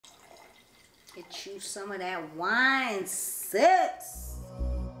Get you some of that wine, sis.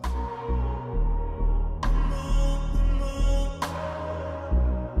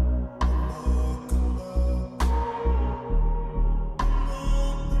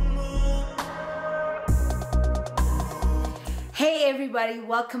 Hey everybody,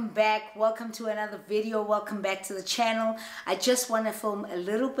 welcome back. Welcome to another video. Welcome back to the channel. I just want to film a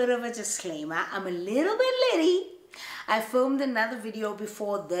little bit of a disclaimer. I'm a little bit litty. I filmed another video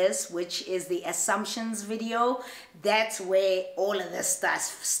before this, which is the assumptions video. That's where all of this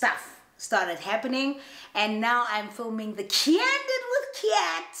stuff started happening. And now I'm filming the Candid with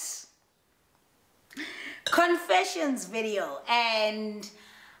Kat confessions video. And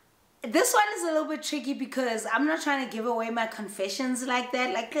this one is a little bit tricky because I'm not trying to give away my confessions like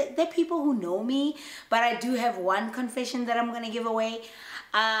that. Like, they're people who know me, but I do have one confession that I'm going to give away.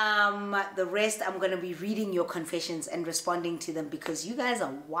 The rest, I'm going to be reading your confessions and responding to them because you guys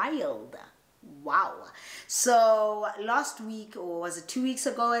are wild. Wow. So last week, or was it 2 weeks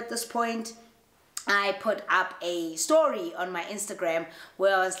ago at this point, I put up a story on my Instagram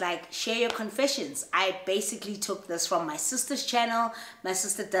where I was like, share your confessions. I basically took this from my sister's channel. My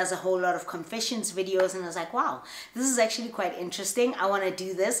sister does a whole lot of confessions videos, and I was like, wow, this is actually quite interesting. I want to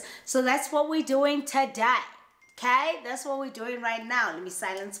do this. So that's what we're doing today. Okay, that's what we're doing right now. Let me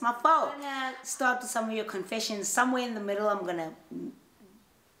silence my phone. I'm gonna start with some of your confessions. Somewhere in the middle, I'm gonna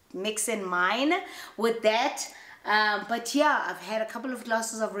mix in mine with that. But yeah, I've had a couple of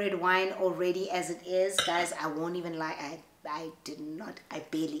glasses of red wine already as it is. Guys, I won't even lie. I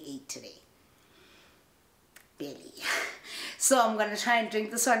barely ate today. Barely. So I'm gonna try and drink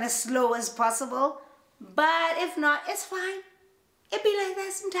this one as slow as possible. But if not, it's fine. It be like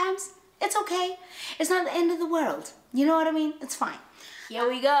that sometimes. It's okay. It's not the end of the world. You know what I mean? It's fine. Here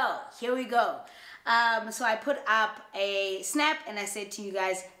we go. Here we go. So I put up a snap and I said to you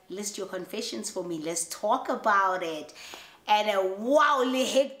guys, list your confessions for me. Let's talk about it. And wow, le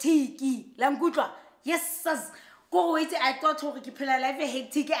hectic. Yes, go wait. I thought to pela life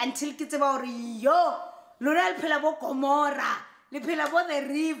hectic until it's about yo. Lona pela bo Gomora. Le pela bo the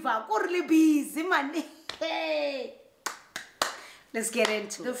river. Go really busy, man. Hey. Let's get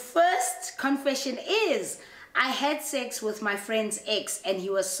into it. The first confession is, I had sex with my friend's ex and he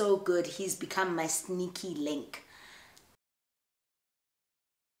was so good, he's become my sneaky link.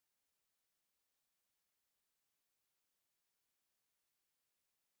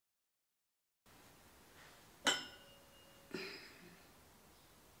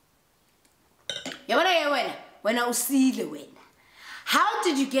 Wena usile wena. How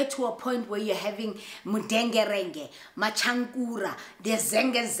did you get to a point where you're having mudengerenge, machankura, the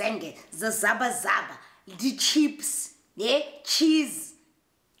zenge, the zaba, the chips, yeah, cheese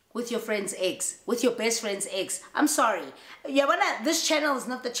with your friend's ex, with your best friend's ex? I'm sorry. This channel is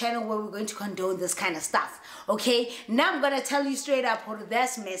not the channel where we're going to condone this kind of stuff, okay? Now I'm going to tell you straight up,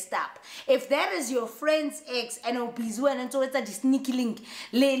 that's messed up. If that is your friend's ex, and obizu and so it's a sneaky link,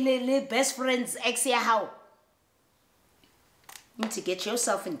 le best friend's ex, yeah, how? You need to get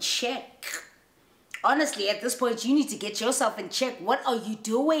yourself in check. Honestly, at this point, you need to get yourself in check. What are you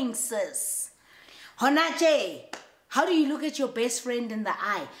doing, sis? Honache, how do you look at your best friend in the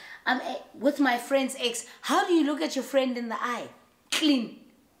eye? With my friend's ex, how do you look at your friend in the eye? Clean,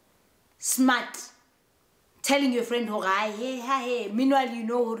 smart, telling your friend, oh, hey. Meanwhile, you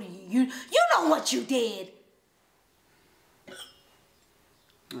know what you did.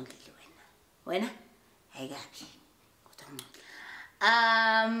 Okay, when? Hey, Gabi. I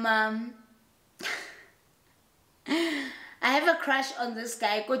have a crush on this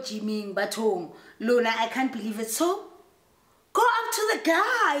guy called Jimmy Batong. Luna, I can't believe it. So, go up to the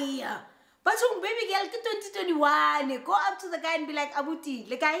guy. Batong, baby girl, 2021. Go up to the guy and be like, Abuti,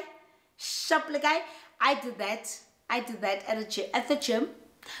 le guy, shop le guy. I did that at the gym.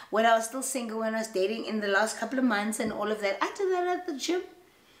 When I was still single, when I was dating in the last couple of months and all of that. I did that at the gym.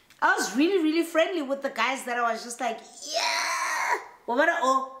 I was really, really friendly with the guys that I was just like, yeah.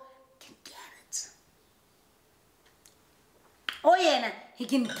 Oh, can get it. Oh yeah, he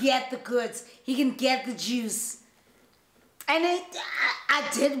can get the goods. He can get the juice. And I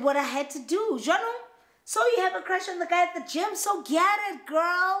did what I had to do. Jano? So you have a crush on the guy at the gym? So get it,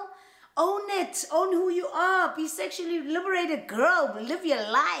 girl. Own it. Own who you are. Be sexually liberated, girl. Live your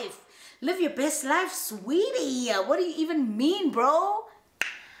life. Live your best life, sweetie. What do you even mean, bro?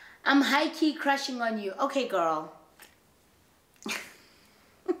 I'm high-key crushing on you. Okay, girl.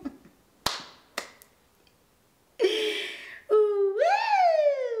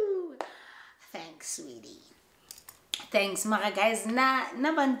 Thanks, sweetie. Thanks, Mara guys. I'm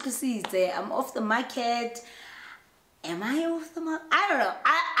off the market. Am I off the market? I don't know.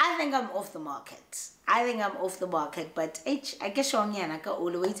 I think I'm off the market. I think I'm off the market, but I guess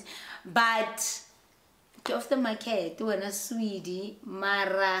always. But get off the market when a sweetie,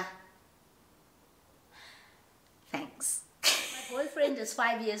 Mara. Thanks. My boyfriend is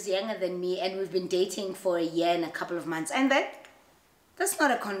 5 years younger than me, and we've been dating for a year and a couple of months. And that's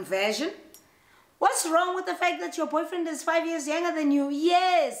not a conversion. What's wrong with the fact that your boyfriend is 5 years younger than you?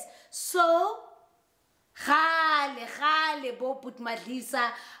 Yes. So, bo put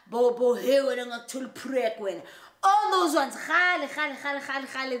madlisa, bo hewe ngakthula prek wena. All those ones,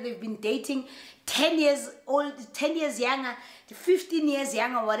 they've been dating 10 years old, 10 years younger, 15 years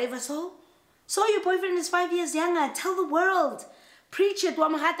younger, whatever. So your boyfriend is 5 years younger. Tell the world. Preach it.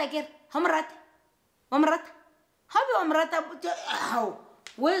 How?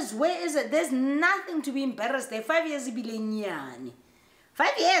 Where is it? There's nothing to be embarrassed there. 5 years,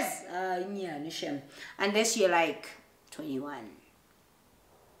 5 years, unless you're like 21.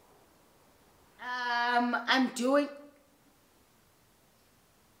 I'm doing.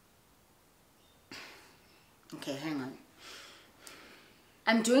 Okay, hang on.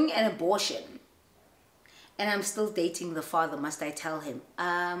 I'm doing an abortion, and I'm still dating the father. Must I tell him?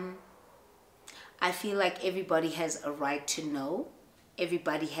 I feel like everybody has a right to know.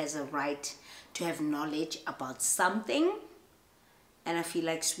 Everybody has a right to have knowledge about something. And I feel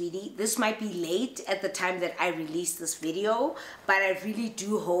like, sweetie, this might be late at the time that I release this video, but I really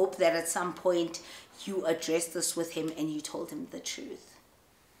do hope that at some point you address this with him and you told him the truth.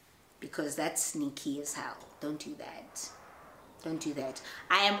 Because that's sneaky as hell. Don't do that. Don't do that.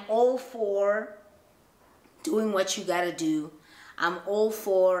 I am all for doing what you gotta do.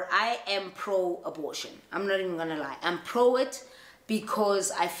 I am pro-abortion. I'm not even gonna lie. I'm pro it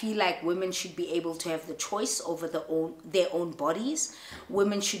because I feel like women should be able to have the choice over their own bodies.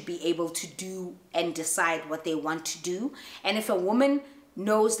 Women should be able to do and decide what they want to do. And if a woman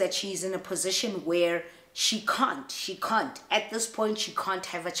knows that she's in a position where she can't, at this point she can't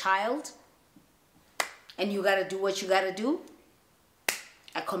have a child, and you gotta do what you gotta do,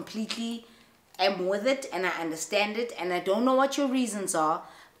 I completely am with it and I understand it, and I don't know what your reasons are,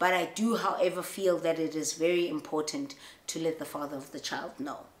 but I do, however, feel that it is very important to let the father of the child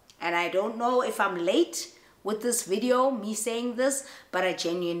know. And I don't know if I'm late with this video, me saying this, but I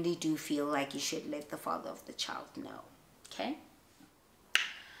genuinely do feel like you should let the father of the child know. Okay?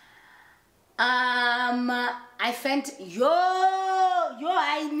 I felt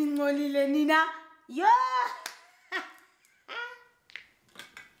I Nina.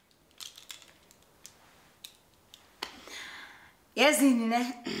 Yes,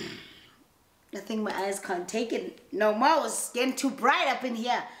 Nina. I think my eyes can't take it no more. It's getting too bright up in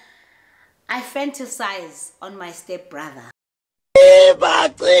here. I fantasize on my stepbrother.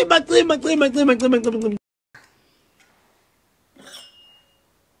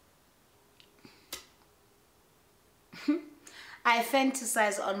 I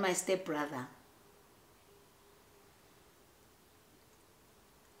fantasize on my stepbrother.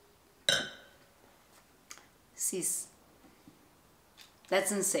 Sis,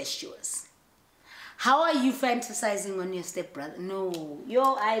 that's incestuous. How are you fantasizing on your stepbrother? No.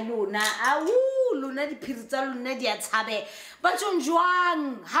 Yo, Luna. Luna di pirita, Luna di atabe. But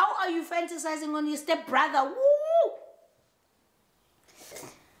Juan, how are you fantasizing on your stepbrother? Woo!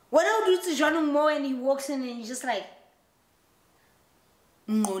 What I'll do to John Mo and he walks in and he's just like,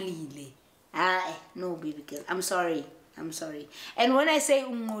 Ngolile. No, baby girl. I'm sorry. I'm sorry. And when I say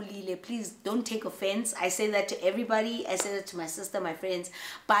ungolile, please don't take offense. I say that to everybody. I say that to my sister, my friends.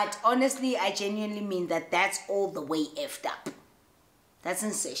 But honestly, I genuinely mean that that's all the way effed up. That's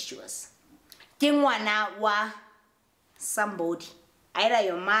incestuous. Kingwana wa somebody. Either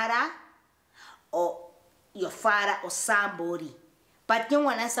your mother or your father or somebody. But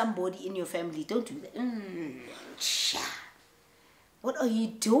kingwana somebody in your family. Don't do that. What are you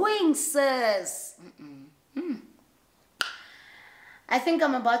doing, sis? I think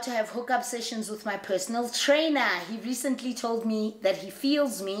I'm about to have hookup sessions with my personal trainer. He recently told me that he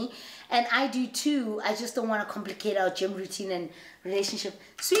feels me, and I do too. I just don't want to complicate our gym routine and relationship.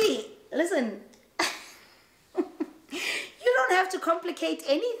 Sweetie, listen, you don't have to complicate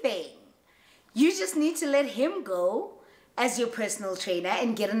anything. You just need to let him go as your personal trainer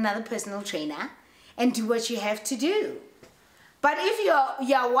and get another personal trainer and do what you have to do. But if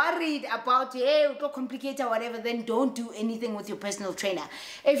you're worried about, hey, it'll complicate or whatever, then don't do anything with your personal trainer.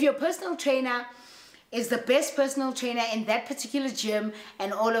 If your personal trainer is the best personal trainer in that particular gym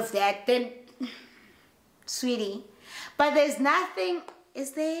and all of that, then, sweetie, but there's nothing,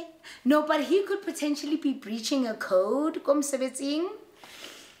 is there? No, but he could potentially be breaching a code.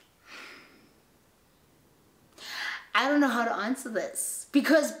 I don't know how to answer this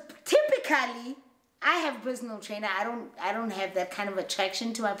because typically, I have a personal trainer. I don't have that kind of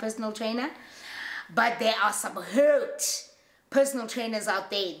attraction to my personal trainer. But there are some hurt personal trainers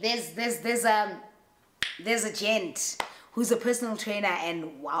out there. There's a gent who's a personal trainer,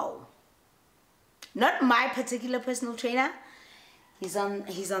 and wow. Not my particular personal trainer. He's on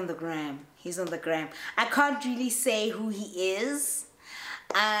the gram. He's on the gram. I can't really say who he is.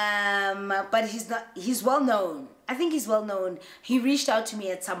 But he's well known. I think he's well known. He reached out to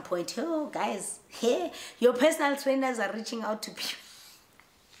me at some point. Oh, guys, here, your personal trainers are reaching out to people.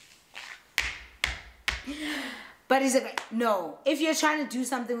 But he's like, no. If you're trying to do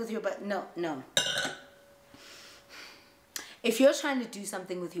something with your, no. If you're trying to do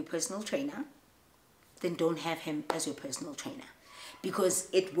something with your personal trainer, then don't have him as your personal trainer, because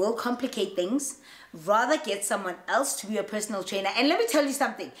it will complicate things. Rather get someone else to be your personal trainer. And let me tell you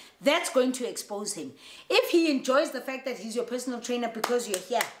something, that's going to expose him. If he enjoys the fact that he's your personal trainer because you're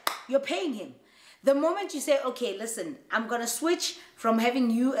here, you're paying him. The moment you say, okay, listen, I'm going to switch from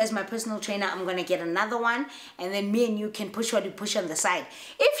having you as my personal trainer, I'm going to get another one, and then me and you can push what you push on the side.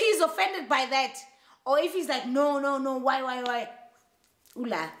 If he's offended by that, or if he's like, no, why?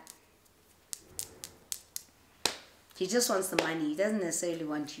 Ula. He just wants the money. He doesn't necessarily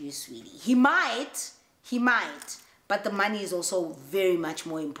want you, sweetie. He might, but the money is also very much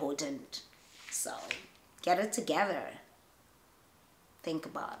more important. So, get it together. Think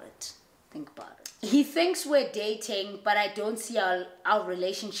about it. He thinks we're dating, but I don't see our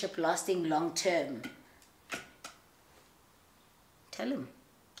relationship lasting long term. Tell him.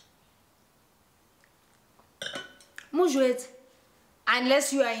 Mujwet.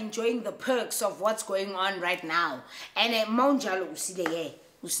 Unless you are enjoying the perks of what's going on right now. And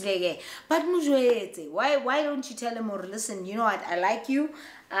but why don't you tell him, or listen, you know what, I like you,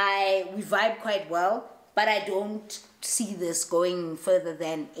 we vibe quite well, but I don't see this going further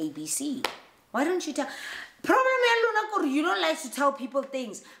than ABC. Why don't you tell? Problem you don't like to tell people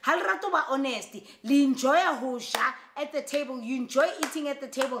things. Hal rato ba honesty. Li enjoy a hosha at the table. You enjoy eating at the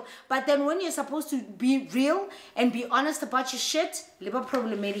table. But then when you're supposed to be real and be honest about your shit, liba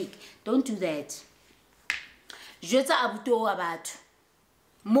problematic. Don't do that. Jwetsa abuto about.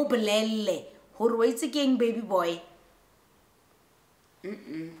 Mo bolelle. Hore wa itse keng, baby boy.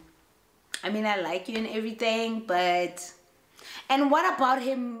 I mean, I like you and everything, but... And what about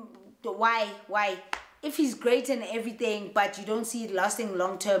him? Why? If he's great and everything, but you don't see it lasting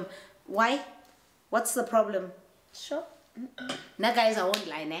long term, why? What's the problem? Sure. Now, guys, I won't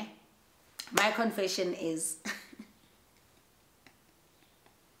lie, ne? My confession is...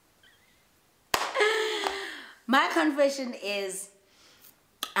 My confession is...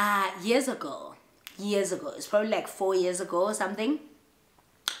 years ago, it's probably like 4 years ago or something,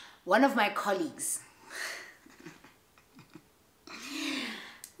 one of my colleagues...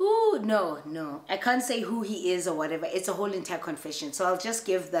 Ooh, no. I can't say who he is or whatever. It's a whole entire confession. So I'll just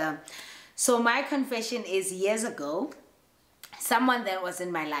give the... So my confession is years ago, someone that was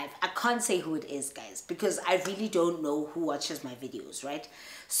in my life. I can't say who it is, guys, because I really don't know who watches my videos, right?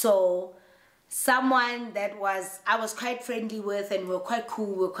 So someone that I was quite friendly with, and we're quite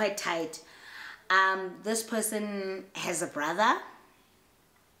cool, we're quite tight. This person has a brother.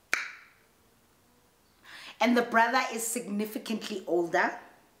 And the brother is significantly older.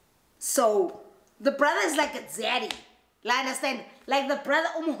 So the brother is like a zaddy. I understand? Like the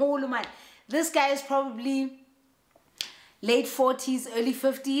brother, man. This guy is probably late 40s, early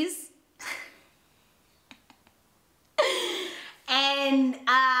 50s. And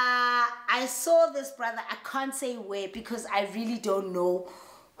I saw this brother. I can't say where because I really don't know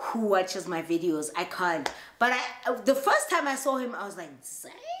who watches my videos. I can't. But the first time I saw him, I was like,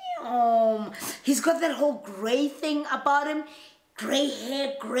 damn. He's got that whole gray thing about him. Gray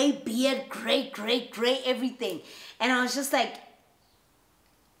hair, gray beard, gray everything. And I was just like,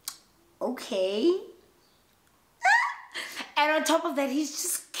 okay. And on top of that, he's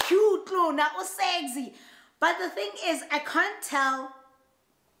just cute, no, not sexy. But the thing is, I can't tell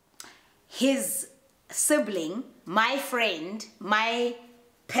his sibling, my friend, my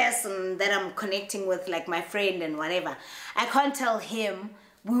person that I'm connecting with, like my friend and whatever. I can't tell him,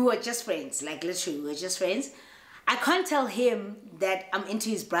 we were just friends, like literally we were just friends. I can't tell him that I'm into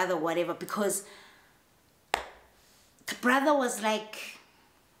his brother or whatever, because the brother was like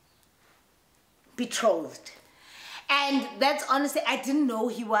betrothed. And that's honestly, I didn't know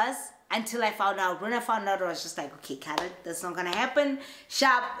he was until I found out. When I found out, I was just like, okay, Khaled, that's not gonna happen.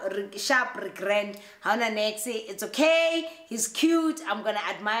 Sharp regret. It's okay, he's cute, I'm gonna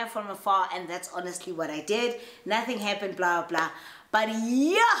admire from afar, and that's honestly what I did. Nothing happened, blah blah. But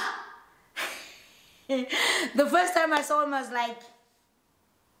yeah, the first time I saw him, I was like,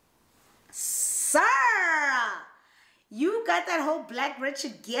 got that whole Black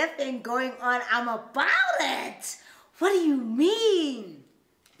Richard Gere thing going on, I'm about it. What do you mean?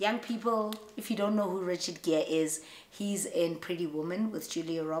 Young people, if you don't know who Richard Gere is, he's in Pretty Woman with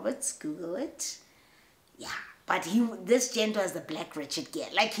Julia Roberts. Google it. Yeah, but this gent was the Black Richard Gere.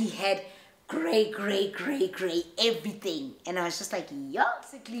 Like, he had gray, everything. And I was just like, yo,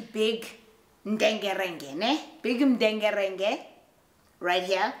 basically big mdengerenge, ne? Big mdengerenge, right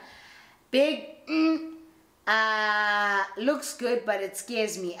here. Big, looks good, but it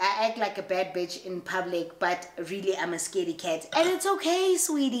scares me. I act like a bad bitch in public, but really I'm a scaredy cat. And it's okay,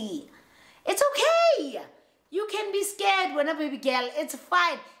 sweetie. It's okay. You can be scared when a baby girl. It's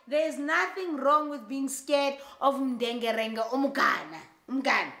fine. There's nothing wrong with being scared of mdengerenga umgana.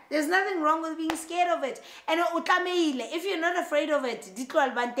 There's nothing wrong with being scared of it. And if you're not afraid of it,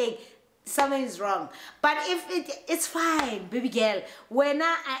 something is wrong. But if it's fine, baby girl. When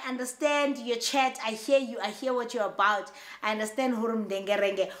I understand your chat, I hear you, I hear what you're about. I understand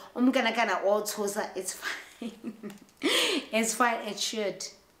hurumdengerenge. It's fine. It's fine. It should.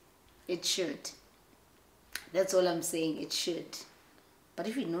 It should. That's all I'm saying. It should. But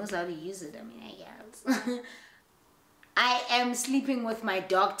if he knows how to use it, I mean, I guess. I am sleeping with my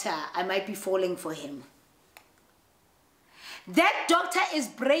doctor. I might be falling for him. That doctor is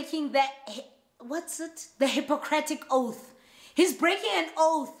breaking the, what's it? The Hippocratic Oath. He's breaking an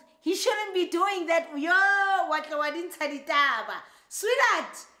oath. He shouldn't be doing that. Yo,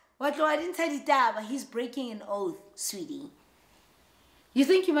 sweetheart. He's breaking an oath, sweetie. You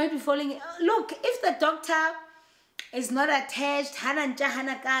think you might be falling? Look, if the doctor is not attached, hana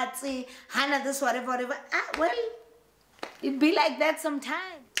this, whatever, well, it'd be like that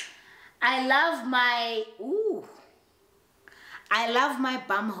sometimes. I love my, I love my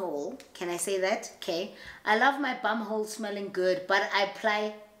bum hole. Can I say that? Okay. I love my bum hole smelling good, but I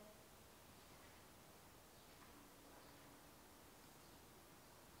apply.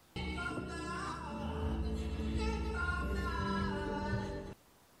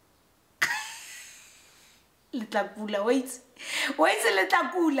 Litlakula, wait. Where's the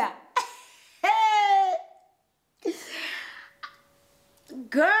litlakula?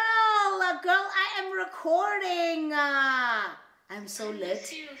 Girl, I am recording. I'm so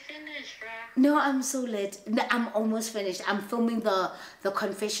lit. No, I'm so lit. No, I'm almost finished. I'm filming the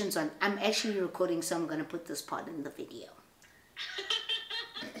confessions one. I'm actually recording, so I'm gonna put this part in the video.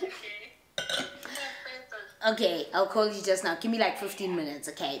 Okay, I'll call you just now. Give me like 15 minutes.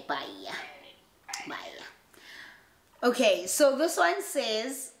 Okay, bye. Bye. Okay, so this one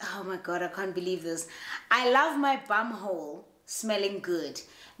says, oh my God, I can't believe this. I love my bum hole smelling good,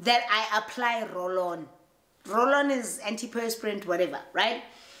 that I apply roll-on. Roll-on is antiperspirant, whatever, right?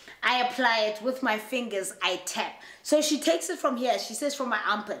 I apply it with my fingers, I tap. So she takes it from here, she says from my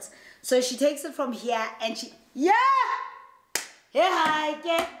armpits. So she takes it from here and she, yeah! Yeah, I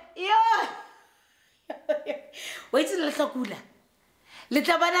get, yeah! Wait till the kula.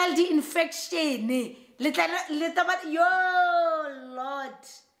 Little banal infection. Yo, Lord.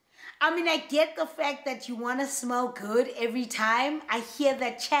 I mean, I get the fact that you want to smell good every time. I hear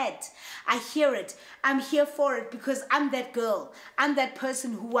that chat. I hear it. I'm here for it because I'm that girl. I'm that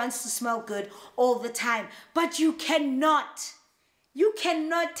person who wants to smell good all the time. But you cannot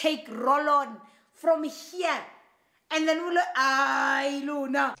take roll-on from here. And then we'll, ay,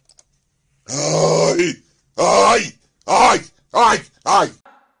 Luna. Ay, ay, ay, ay, ay.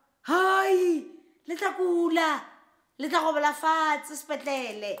 Hi, letakula.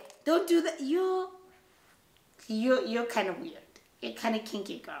 Don't do that. You're kind of weird. You're kind of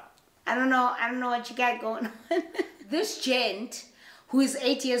kinky, girl. I don't know what you got going on. This gent, who is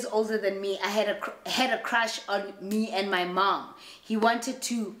 8 years older than me, I had a crush on me and my mom. He wanted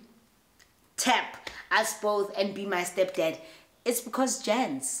to tap us both and be my stepdad. It's because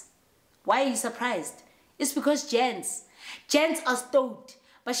gents. Why are you surprised? It's because gents are stoned.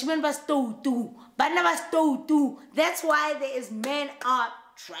 Bashimen was stoned too. But never stoned too. That's why there is men are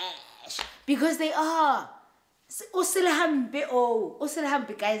trash. Because they are.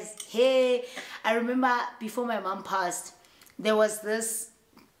 Guys, hey, I remember before my mom passed, there was this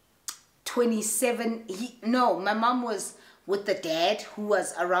 27, my mom was with the dad who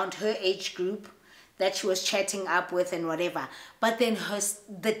was around her age group that she was chatting up with and whatever. But then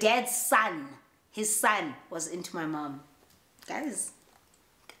the dad's son, his son was into my mom. Guys,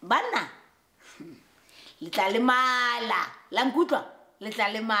 Bana. Litlalimala. Langutwa.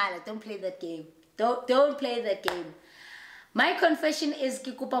 Litlalimala. Don't play that game. Don't play that game. My confession is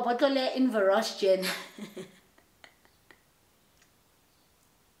Kikupa Botole in Verosgen.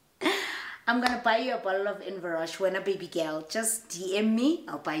 I'm gonna buy you a bottle of Inverush when a baby girl. Just DM me,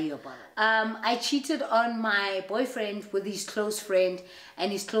 I'll buy you a bottle. I cheated on my boyfriend with his close friend,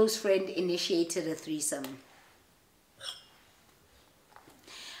 and his close friend initiated a threesome.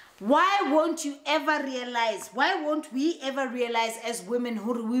 Why won't you ever realize, why won't we ever realize as women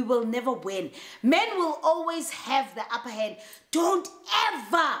who we will never win? Men will always have the upper hand. Don't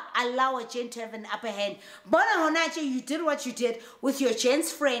ever allow a gent to have an upper hand. Bona Honache, you did what you did with your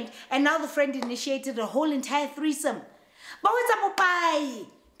gent's friend, and now the friend initiated a whole entire threesome. But what's up, Popeye?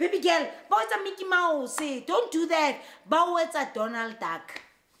 Baby girl, but what's up, Mickey Mouse? Don't do that. But what's up, Donald Duck?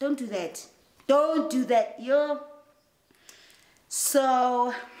 Don't do that. Don't do that.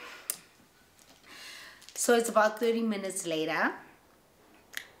 So it's about 30 minutes later.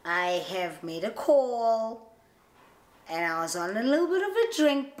 I have made a call and I was on a little bit of a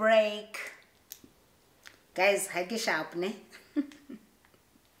drink break. Guys, hike sharp, ne?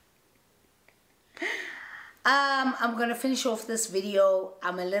 I'm gonna finish off this video.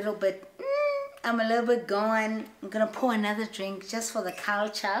 I'm a little bit gone. I'm gonna pour another drink just for the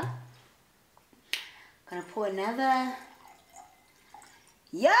culture. Gonna pour another.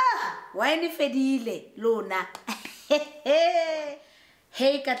 Yeah, wine fedile, Luna.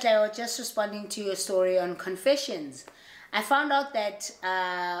 Hey Katleho, just responding to your story on confessions. I found out that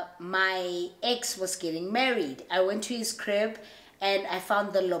my ex was getting married. I went to his crib and I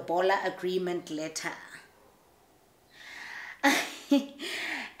found the lobola agreement letter.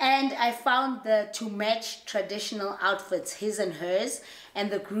 And I found the to match traditional outfits, his and hers, and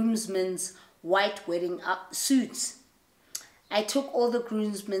the groomsmen's white wedding suits. I took all the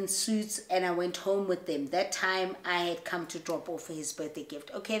groomsmen's suits and I went home with them. That time I had come to drop off his birthday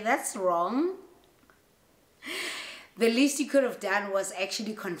gift. Okay, that's wrong. The least you could have done was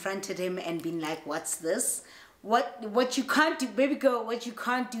actually confronted him and been like, what's this? What you can't do, baby girl, what you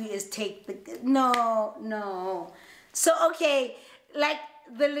can't do is take the, no. So, okay, like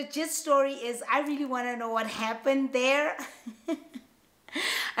the legit story is I really want to know what happened there.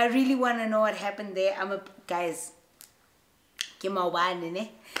 I really want to know what happened there. Guys,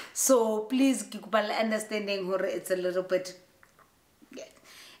 so please keep understanding it's a little bit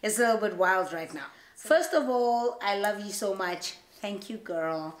wild right now. First of all, I love you so much. Thank you,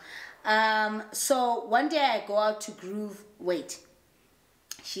 girl. So one day I go out to groove. Wait,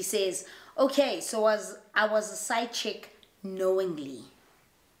 she says, okay, so I was a side chick knowingly.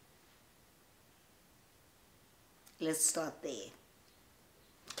 Let's start there.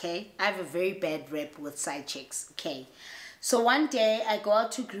 Okay, I have a very bad rep with side chicks. Okay, so one day I go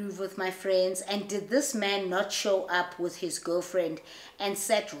out to groove with my friends, and did this man not show up with his girlfriend and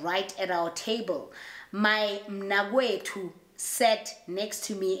sat right at our table? My mnagwetu sat next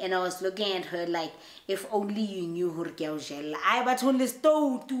to me and I was looking at her like, if only you knew her gaujela. I but only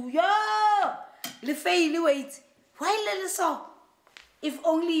stole to yo. Le fail wait. Why little so? If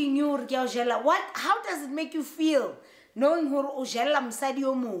only you knew her gaujela. What? How does it make you feel knowing her ojela msadi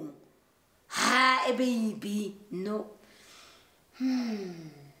yo mo? Ha, a baby. No.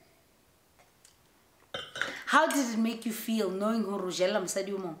 How did it make you feel knowing her ojela msadi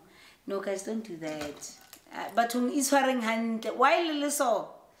yo mo? No, guys, don't do that. But is wearing hand. Why little so?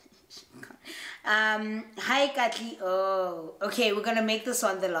 Hi Katli. Oh, okay, we're gonna make this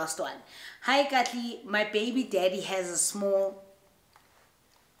one the last one. Hi Katli, my baby daddy has a small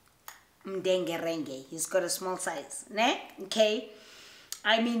mdengerenge. He's got a small size. Ne? Okay.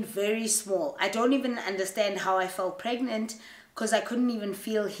 I mean very small. I don't even understand how I felt pregnant because I couldn't even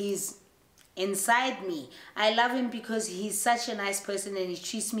feel his inside me. I love him because he's such a nice person and he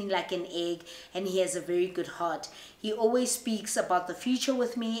treats me like an egg, and he has a very good heart. He always speaks about the future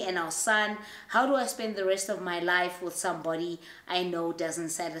with me and our son. How do I spend the rest of my life with somebody I know doesn't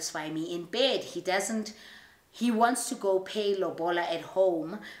satisfy me in bed? He wants to go pay lobola at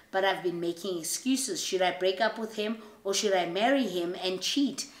home, but I've been making excuses. Should I break up with him or should I marry him and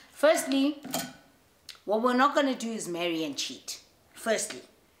cheat? Firstly, what we're not going to do is marry and cheat. Firstly,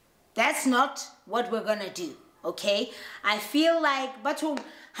 that's not what we're gonna do, okay? I feel like, but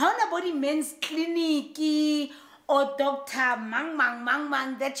how nobody men's clinic or doctor mang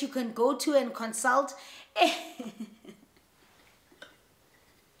that you can go to and consult.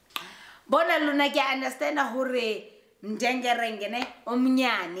 Bona luna ke understand hore mdengerenge ne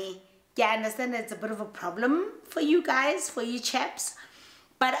omnyane. I understand it's a bit of a problem for you guys, for you chaps,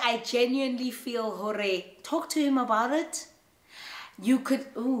 but I genuinely feel hore. Talk to him about it. You could,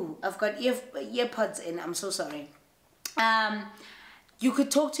 ooh, I've got earpods in, I'm so sorry. you could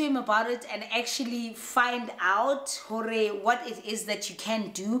talk to him about it and actually find out what it is that you can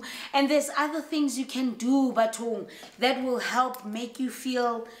do. And there's other things you can do, Batong, that will help make you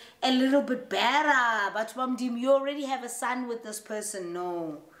feel a little bit better. But you already have a son with this person.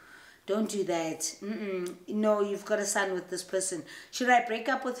 No, don't do that. No, you've got a son with this person. Should I break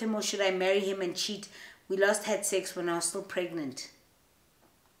up with him or should I marry him and cheat? We last had sex when I was still pregnant.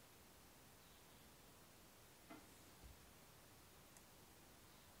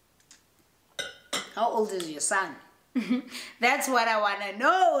 How old is your son? That's what I want to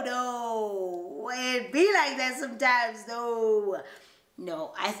know, though. It be like that sometimes, though.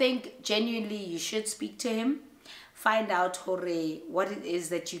 No, I think genuinely you should speak to him. Find out, what it is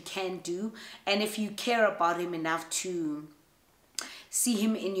that you can do. And if you care about him enough to see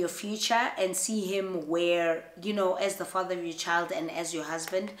him in your future and see him where, you know, as the father of your child and as your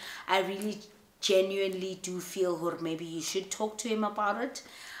husband, I really genuinely do feel maybe you should talk to him about it.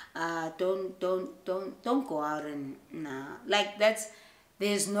 Don't go out and like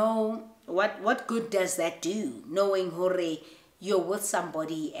there's no what good does that do, knowing you're with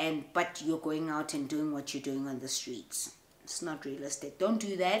somebody but you're going out and doing what you're doing on the streets? It's not realistic. Don't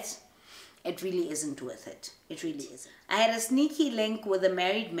do that. It really isn't worth it. It really isn't. I had a sneaky link with a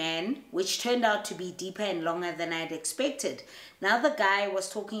married man, which turned out to be deeper and longer than I'd expected. Now the guy was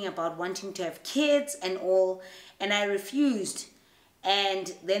talking about wanting to have kids and all, and I refused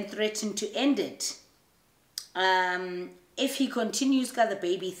and then threatened to end it if he continues the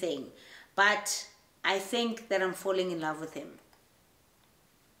baby thing. But I think that I'm falling in love with him.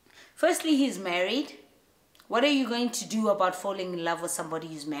 Firstly, he's married. What are you going to do about falling in love with somebody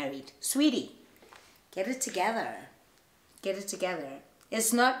who's married? Sweetie, get it together. Get it together.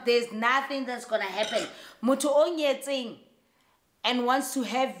 There's nothing that's going to happen. Motho o nyetseng and wants to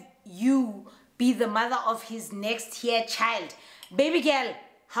have you be the mother of his next year child. Baby girl,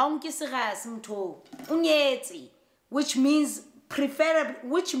 which means preferably,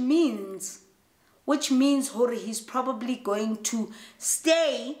 which means he's probably going to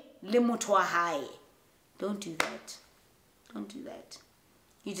stay le motho wa hae. Don't do that. Don't do that.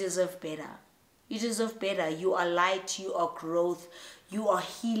 You deserve better. You deserve better. You are light, you are growth, you are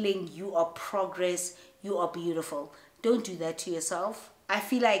healing, you are progress, you are beautiful. Don't do that to yourself. I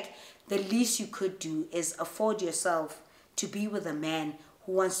feel like the least you could do is afford yourself to be with a man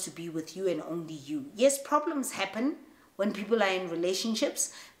who wants to be with you and only you. Yes, problems happen when people are in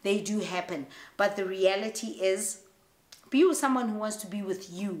relationships. They do happen. But the reality is, be with someone who wants to be with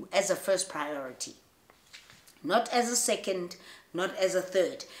you as a first priority. Not as a second, not as a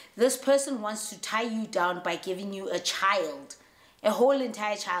third. This person wants to tie you down by giving you a child. A whole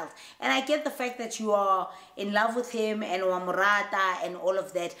entire child. And I get the fact that you are in love with him and wamurata and all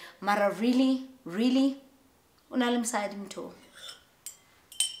of that. Mara, really?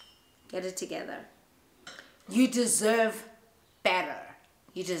 Get it together. You deserve better.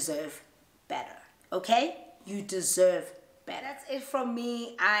 You deserve better. Okay? You deserve better. That's it from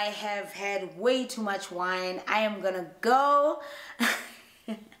me. I have had way too much wine. I am gonna go.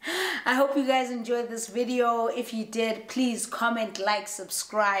 I hope you guys enjoyed this video. If you did, please comment, like,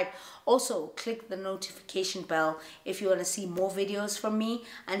 subscribe. Also, click the notification bell if you want to see more videos from me.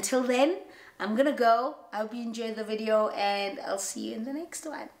 Until then, I'm gonna go. I hope you enjoyed the video and I'll see you in the next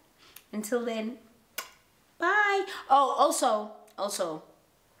one. Until then, bye. Oh, also,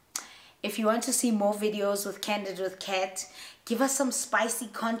 if you want to see more videos with Candid with Kat, give us some spicy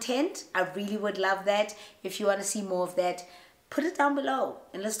content. I really would love that. If you want to see more of that, put it down below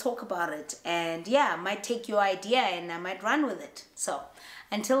and let's talk about it. And yeah, I might take your idea and I might run with it. So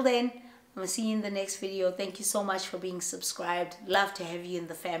until then, I'm going to see you in the next video. Thank you so much for being subscribed. Love to have you in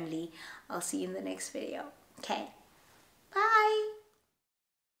the family. I'll see you in the next video. Okay. Bye.